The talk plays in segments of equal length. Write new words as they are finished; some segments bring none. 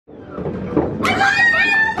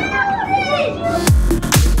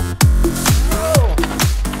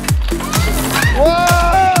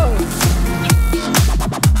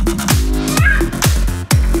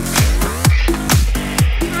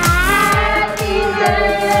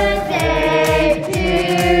birthday to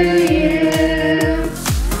you.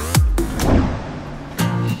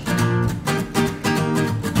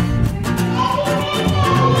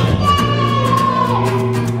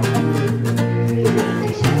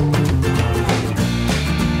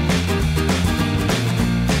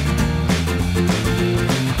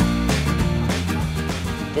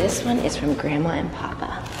 This one is from Grandma and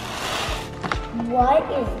Papa. What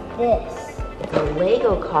is this? It's a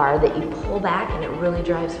Lego car that you pull back and it really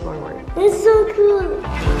drives forward. This is so cool.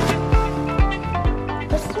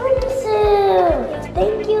 A swimsuit.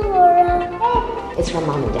 Thank you, Laura. It's from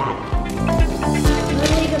Mom and Dad.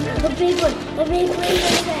 A big one. A big Lego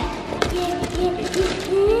set.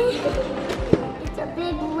 It's a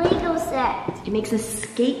big Lego set. It makes a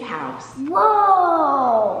skate house.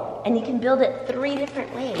 Whoa! And you can build it 3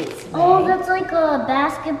 different ways. Oh, that's like a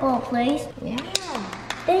basketball place. Yeah.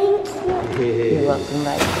 Thank you. You're welcome,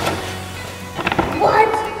 buddy.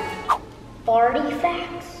 What? Farty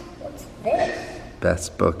facts? What's this?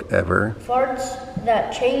 Best book ever. Farts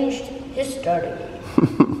that changed history.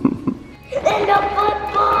 And a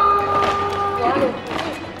football!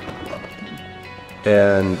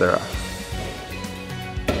 And they're off.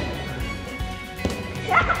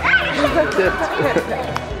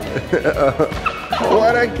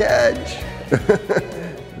 What a catch!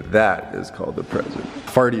 That is called a present.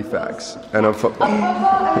 Farty facts and a football.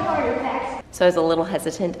 So I was a little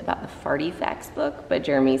hesitant about the Farty Facts book, but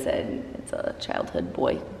Jeremy said it's a childhood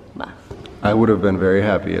boy muff. I would have been very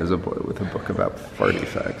happy as a boy with a book about farty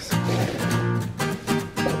facts.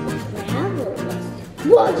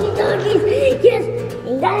 Walkie-talkies! Yes!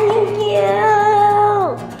 Thank you!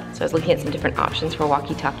 So I was looking at some different options for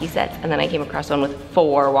walkie-talkie sets, and then I came across one with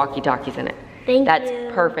 4 walkie-talkies in it. That's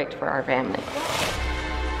perfect for our family.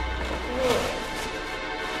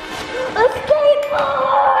 A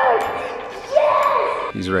skateboard!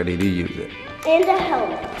 Yes! He's ready to use it. And a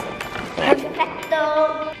helmet.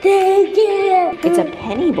 Perfecto. Thank you. It's a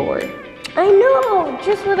penny board. I know,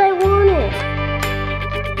 just what I wanted.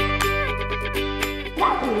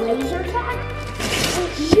 That laser tag?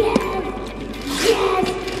 Yes! Yes!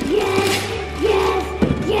 Yes! Yes!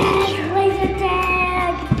 Yes! Laser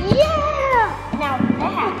tag! Yeah! Now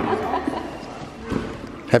that.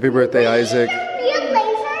 Happy birthday, Isaac. Do you have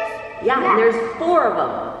lasers? Yeah, and there's 4 of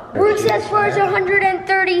them. Works as far as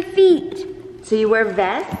 130 feet. So you wear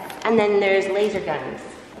vests, and then there's laser guns.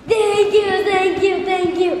 Thank you, thank you,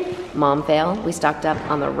 thank you. Mom fail, we stocked up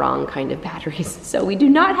on the wrong kind of batteries. So we do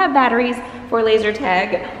not have batteries for laser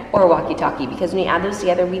tag or walkie-talkie, because when you add those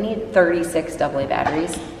together, we need 36 AA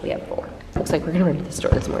batteries. We have 4. Looks like we're gonna run to the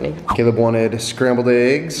store this morning. Caleb wanted scrambled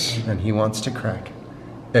eggs, and he wants to crack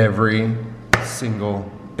every single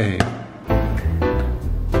egg.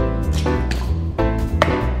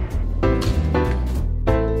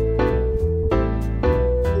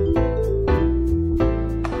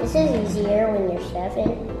 This is easier when you're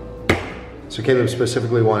 7. So Caleb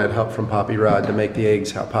specifically wanted help from Poppy Rod to make the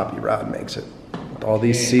eggs how Poppy Rod makes it. With all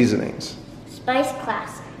these seasonings. Spice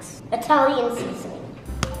Classics. Italian seasoning.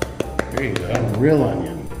 There you go. And real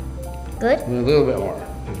onion. Good? And a little bit more,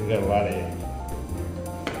 because we got a lot of egg.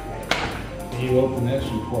 When you open this,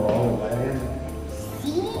 you pour all of that in.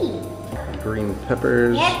 See? Green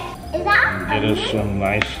peppers. Yes. Is that Get us some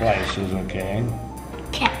nice slices, okay?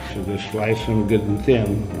 Okay. So just slice them good and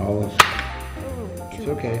thin. All this. It's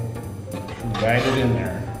okay. Guide it in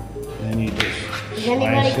there. Then you just Is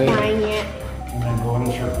anybody slice it, crying yet? and then go in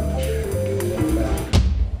a circle.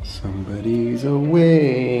 Somebody's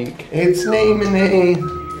awake. It's naming day.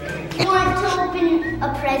 You want to open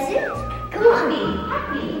a present? Come on.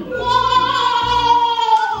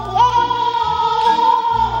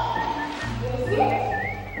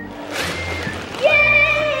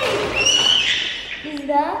 Is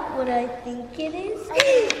that what I think it is?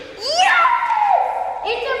 Yes!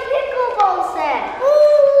 It's a pickleball set!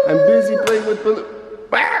 I'm busy playing with balloons.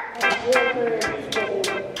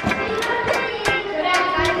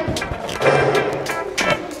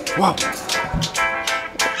 Wow.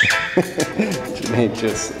 Janae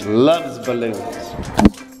just loves balloons.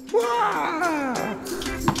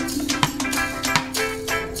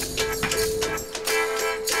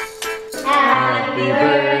 Happy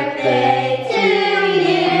birthday to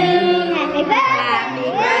you. Happy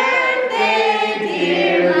birthday,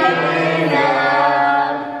 dear Kendra.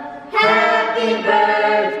 Happy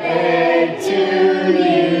birthday to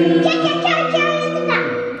you.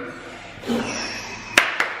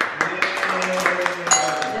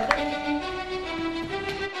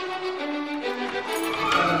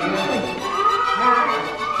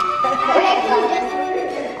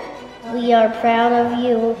 We are proud of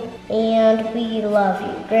you And we love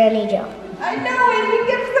you, Granny Joe. I know, and he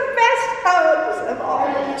gives the best hugs of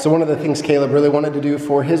all. So one of the things Caleb really wanted to do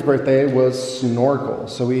for his birthday was snorkel.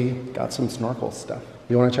 So we got some snorkel stuff.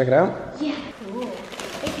 You want to check it out? Yeah. Cool.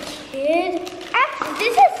 Hey, kid.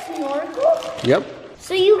 This is snorkel? Yep.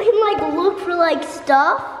 So you can like look for like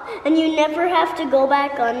stuff and you never have to go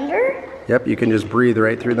back under? Yep, you can just breathe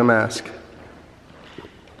right through the mask.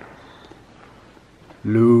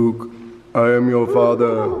 Luke, I am your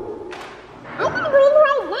father.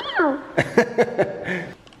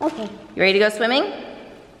 Okay. You ready to go swimming?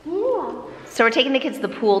 Yeah. So we're taking the kids to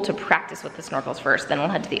the pool to practice with the snorkels first, then we'll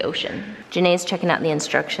head to the ocean. Janae's checking out the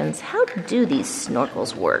instructions. How do these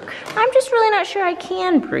snorkels work? I'm just really not sure I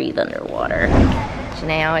can breathe underwater.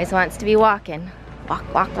 Janae always wants to be walking.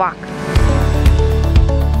 Walk, walk, walk.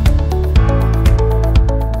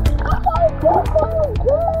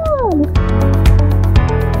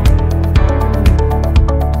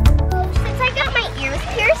 Since I got my ears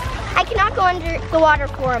pierced, I cannot go under the water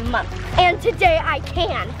for a month. And today I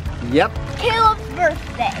can. Yep. Caleb's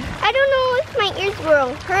birthday. I don't know if my ears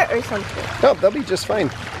will hurt or something. No, they'll be just fine.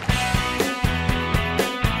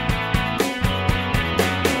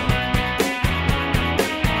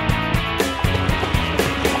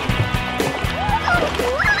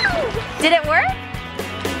 Did it work?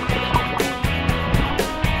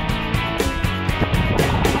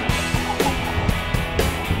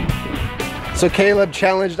 So Caleb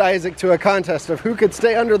challenged Isaac to a contest of who could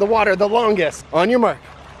stay under the water the longest. On your mark,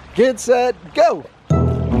 get set, go!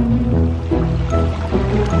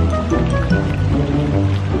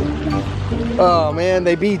 Oh man,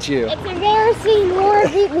 they beat you. It's embarrassing. Laura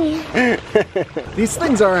beat me. These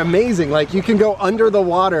things are amazing. Like you can go under the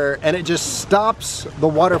water and it just stops the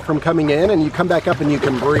water from coming in and you come back up and you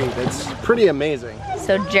can breathe. It's pretty amazing.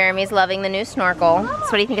 So Jeremy's loving the new snorkel. So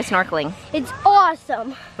what do you think of snorkeling? It's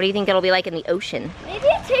awesome. What do you think it'll be like in the ocean? Maybe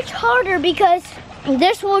it takes harder because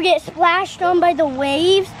this will get splashed on by the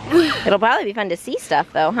waves. It'll probably be fun to see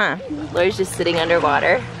stuff though, huh? Laura's just sitting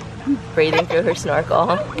underwater, breathing through her snorkel.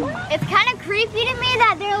 It's kind of creepy to me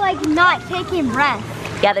that they're like not taking breath.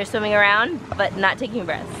 Yeah, they're swimming around, but not taking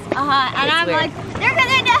breaths. And It's I'm weird. like, they're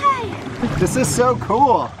gonna die. This is so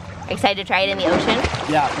cool. Excited to try it in the ocean?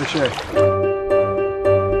 Yeah, for sure.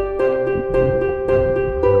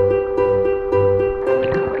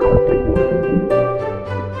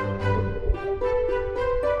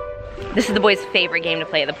 This is the boys' favorite game to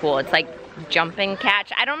play at the pool. It's like jump and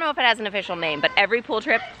catch. I don't know if it has an official name, but every pool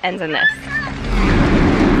trip ends in this.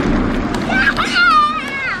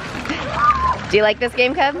 Do you like this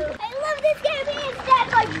game, Cub? I love this game. It's that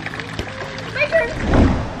like my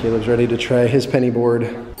turn. Caleb's ready to try his penny board.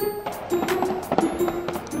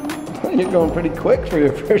 You're going pretty quick for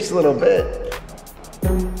your first little bit.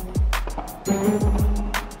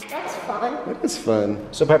 That's fun. It was fun.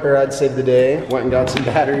 So Pepper Rod saved the day. Went and got some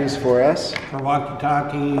batteries for us. For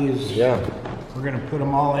walkie-talkies. Yeah. We're gonna put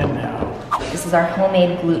them all in now. This is our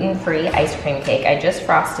homemade gluten-free ice cream cake. I just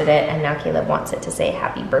frosted it and now Caleb wants it to say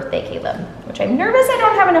happy birthday, Caleb, which I'm nervous I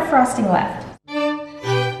don't have enough frosting left.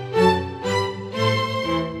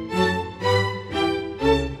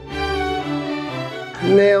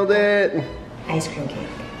 Nailed it. Ice cream cake.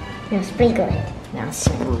 Now sprinkle it. Now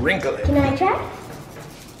sprinkle. Wrinkle it. Can I try?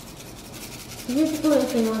 This is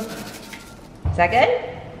gluten-free one. Is that good?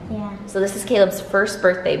 Yeah. So this is Caleb's first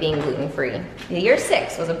birthday being gluten-free. Year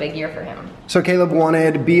 6 was a big year for him. So Caleb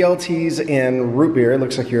wanted BLTs and root beer. It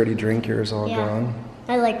looks like you already drink yours all gone.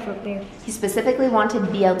 I like root beer. He specifically wanted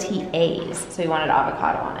BLTAs, so he wanted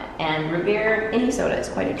avocado on it. And root beer, any soda is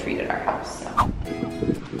quite a treat at our house. So.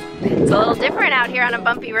 It's a little different out here on a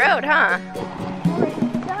bumpy road, huh?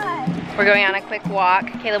 We're going on a quick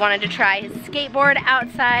walk. Caleb wanted to try his skateboard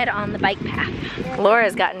outside on the bike path.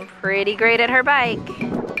 Laura's gotten pretty great at her bike.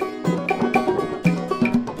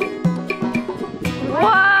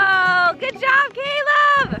 Whoa, good job,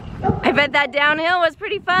 Caleb! I bet that downhill was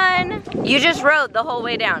pretty fun. You just rode the whole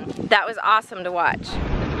way down. That was awesome to watch.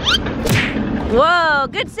 Whoa,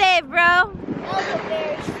 good save, bro. That was a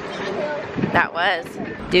very steep hill. That was.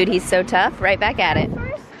 Dude, he's so tough, right back at it.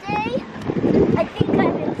 First day, I think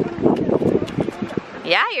I'm in.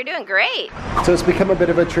 Yeah, you're doing great. So it's become a bit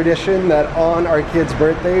of a tradition that on our kids'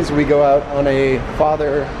 birthdays, we go out on a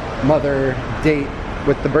father-mother date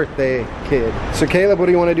with the birthday kid. So Caleb, what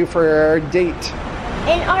do you want to do for our date?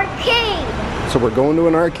 An arcade. So we're going to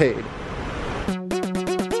an arcade.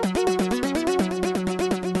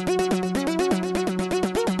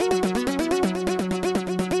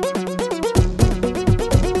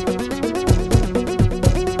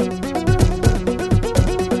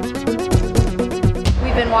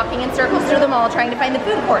 We've been walking going in circles through the mall trying to find the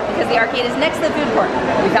food court because the arcade is next to the food court.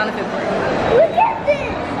 We found the food court. Look at this!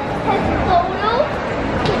 Has a photo.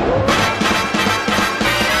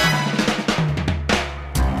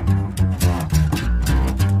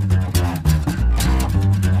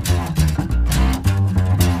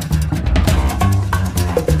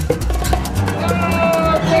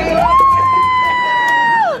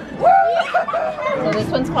 So this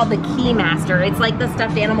one's called the Keymaster. It's like the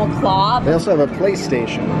stuffed animal claw. They also have a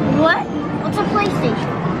PlayStation. What? What's a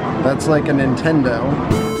PlayStation? That's like a Nintendo.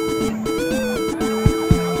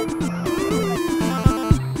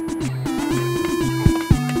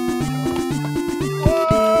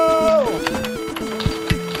 Whoa!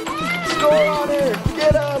 Score on her!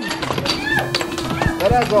 Get him!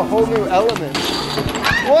 That adds a whole new element.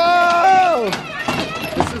 Whoa!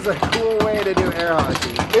 This is a cool way to do air hockey.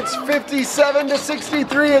 It's 57 to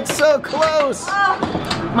 63. It's so close.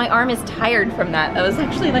 My arm is tired from that. That was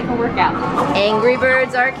actually like a workout. Angry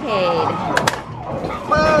Birds Arcade.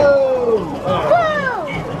 Whoa! Whoa!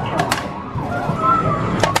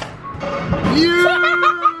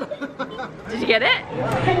 Did you get it?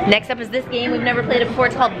 Next up is this game. We've never played it before.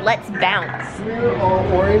 It's called Let's Bounce. Clear all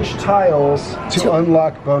orange tiles to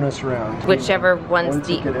unlock bonus round. Whichever ones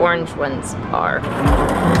the orange ones are.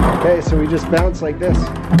 Okay, so we just bounce like this.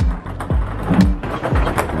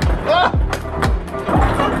 Ah!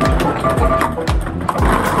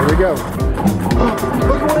 Here we go.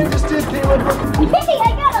 Look what I just did, Caleb. Hey,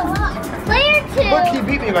 I got a lot. Player 2. Look, he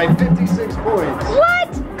beat me by 56 points. What?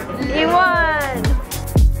 You won.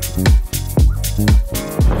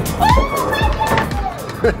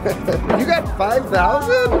 You got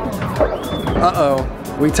 5,000? Uh-oh,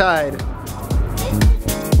 we tied.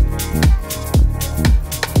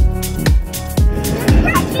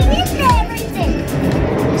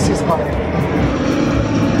 This is hard.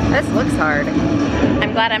 This looks hard.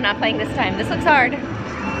 I'm glad I'm not playing this time. This looks hard.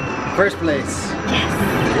 First place.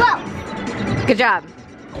 Whoa. Good job.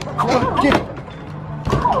 Oh, get it.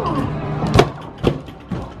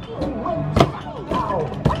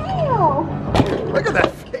 Look at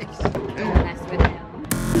that face.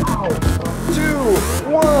 2,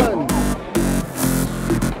 1.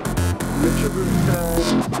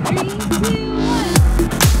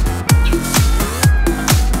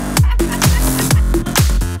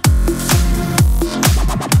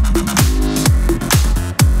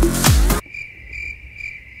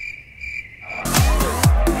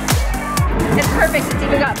 It's perfect. It's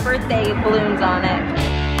even got birthday balloons on it.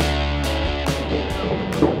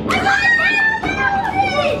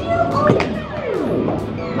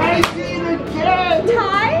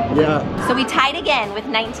 Tie? Yeah. So we tied again with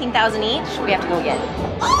 19,000 each. We have to go again.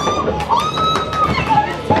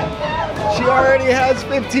 She already has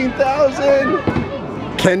 15,000.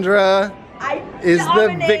 Kendra is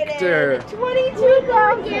the victor.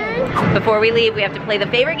 22,000. Before we leave, we have to play the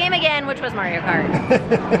favorite game again, which was Mario Kart.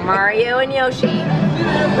 Mario and Yoshi.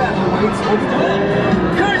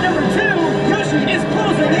 Card number 2, Yoshi is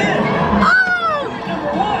closing in. Oh!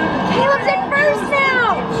 Caleb's in first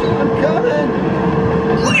now. I'm coming.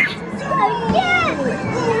 Again.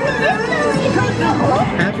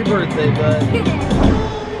 Happy birthday, bud.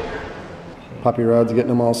 Poppy Rod's getting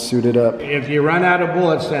them all suited up. If you run out of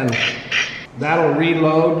bullets, then that'll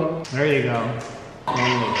reload. There you go.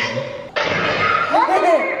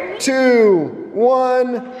 2,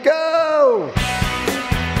 1, go!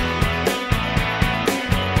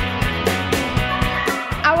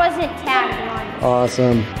 I wasn't tagged once.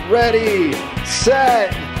 Awesome. Ready,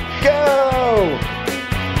 set, go!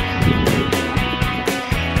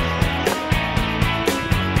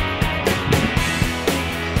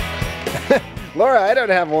 Laura, I don't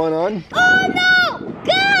have one on. Oh no!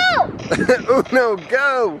 Go! Uno,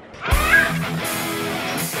 go!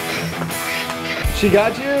 She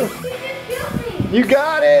got you? You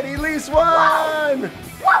got it! Elise won!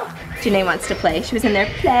 Whoa! Janae wants to play. She was in there.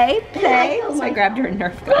 Play, play. So I grabbed her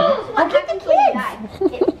Nerf gun. I'll get the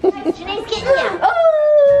kids. Janae's getting you.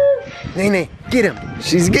 Oh! Nene, get him.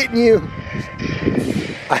 She's getting you.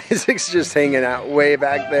 Isaac's just hanging out way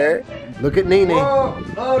back there. Look at Nene. Oh,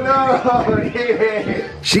 oh no!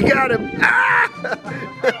 She got him. Ah!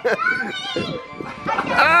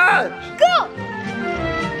 Ah! Go!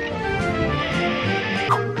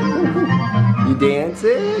 You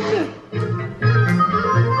dancing?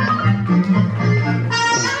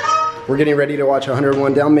 We're getting ready to watch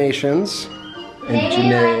 101 Dalmatians. And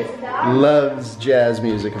Janae loves jazz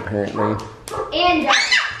music apparently. And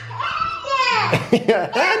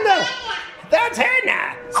Yeah, Hannah! That's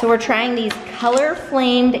Hannah! So we're trying these color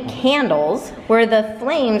flamed candles where the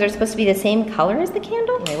flames are supposed to be the same color as the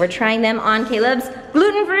candle. Okay, we're trying them on Caleb's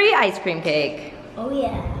gluten-free ice cream cake. Oh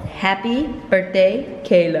yeah. Happy birthday,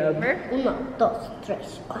 Caleb. 1, 2, 3,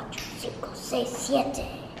 4, 5, 6, 7.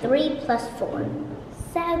 3 plus 4.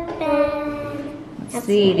 7. Let's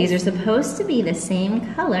see, these are supposed to be the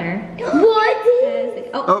same color. What?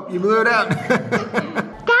 Oh, you blew it out.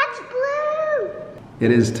 That's blue.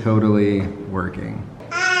 It is totally working.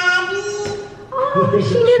 Oh,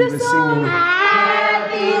 she knew the was song. singing.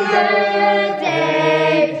 Happy birthday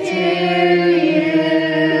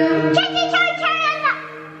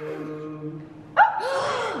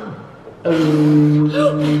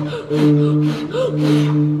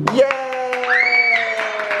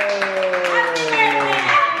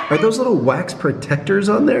Are those little wax protectors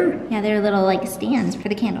on there? Yeah, they're little like stands for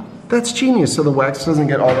the candle. That's genius, so the wax doesn't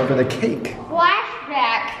get all over the cake.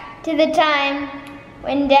 Flashback to the time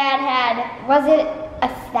when Dad had, was it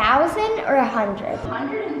 1,000 or 100?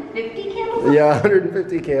 150 candles? Yeah,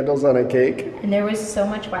 150 candles on a cake. And there was so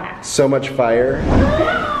much wax. So much fire.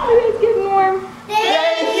 Oh, it's getting warm.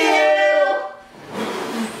 Thank you.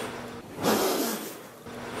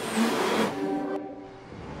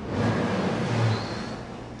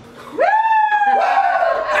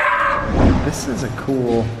 This is a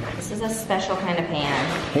cool This is a special kind of pan.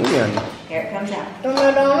 pan. Here it comes out.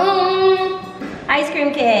 Dun-dun-dun. Ice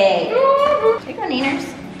cream cake. Here you go,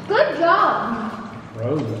 Nieners. Good job.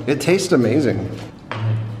 Frozen. It tastes amazing.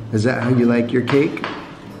 Is that how you like your cake?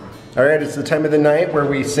 All right, it's the time of the night where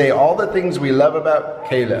we say all the things we love about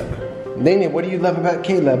Caleb. Nene, what do you love about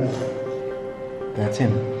Caleb? That's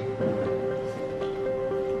him.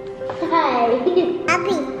 Hi.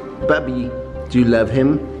 Abby. Bubby, do you love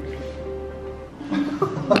him?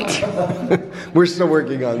 We're still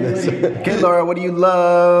working on this. Okay, Laura, what do you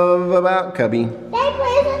love about Cubby? Dad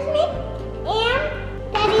plays with me,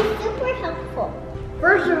 and Daddy's super helpful.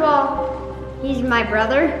 First of all, he's my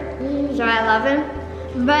brother, so I love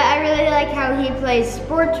him. But I really like how he plays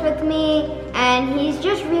sports with me, and he's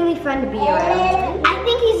just really fun to be around. I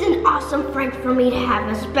think he's an awesome friend for me to have,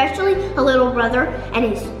 especially a little brother, and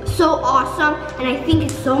he's so awesome, and I think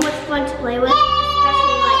it's so much fun to play with,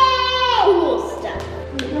 especially like cool stuff.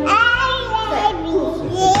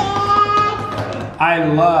 I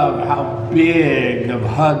love how big of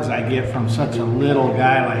hugs I get from such a little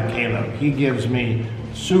guy like Caleb. He gives me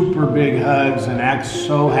super big hugs and acts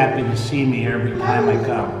so happy to see me every time I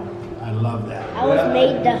come. I love that. I was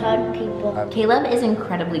made to hug people. Caleb is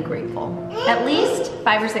incredibly grateful. At least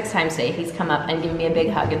 5 or 6 times today, he's come up and given me a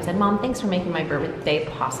big hug and said, Mom, thanks for making my birthday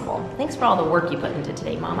possible. Thanks for all the work you put into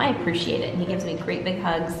today, Mom. I appreciate it. And he gives me great big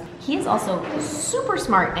hugs. He is also super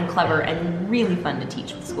smart and clever and really fun to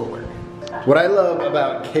teach with schoolwork. What I love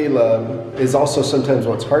about Caleb is also sometimes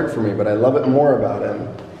what's hard for me, but I love it more about him,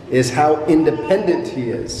 is how independent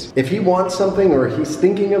he is. If he wants something or he's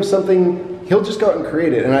thinking of something, he'll just go out and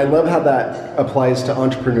create it. And I love how that applies to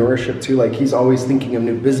entrepreneurship too. Like he's always thinking of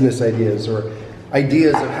new business ideas or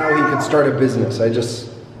ideas of how he could start a business. I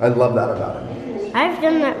love that about him. I've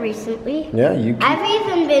done that recently. Yeah, you can. I've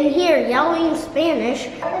even been here yelling Spanish.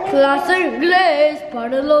 Clase inglés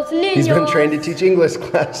para los niños. He's been trained to teach English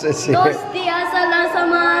classes here. Dos días a la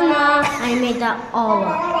semana. I made that all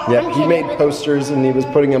up. Yeah, he made posters and he was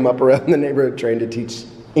putting them up around the neighborhood trying to teach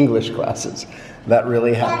English classes. That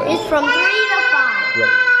really happened. It's from 3 to 5. Yep.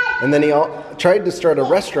 And then he tried to start a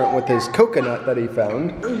restaurant with his coconut that he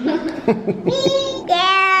found.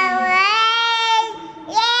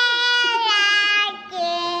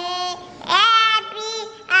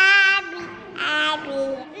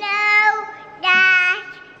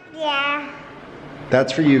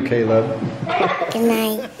 That's for you, Caleb. Good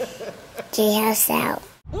night. Jhouse out.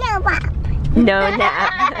 No pop. No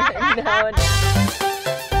nap. No nap.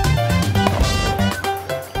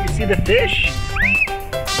 You see the fish?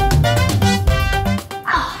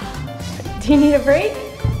 Do you need a break?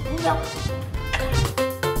 Nope.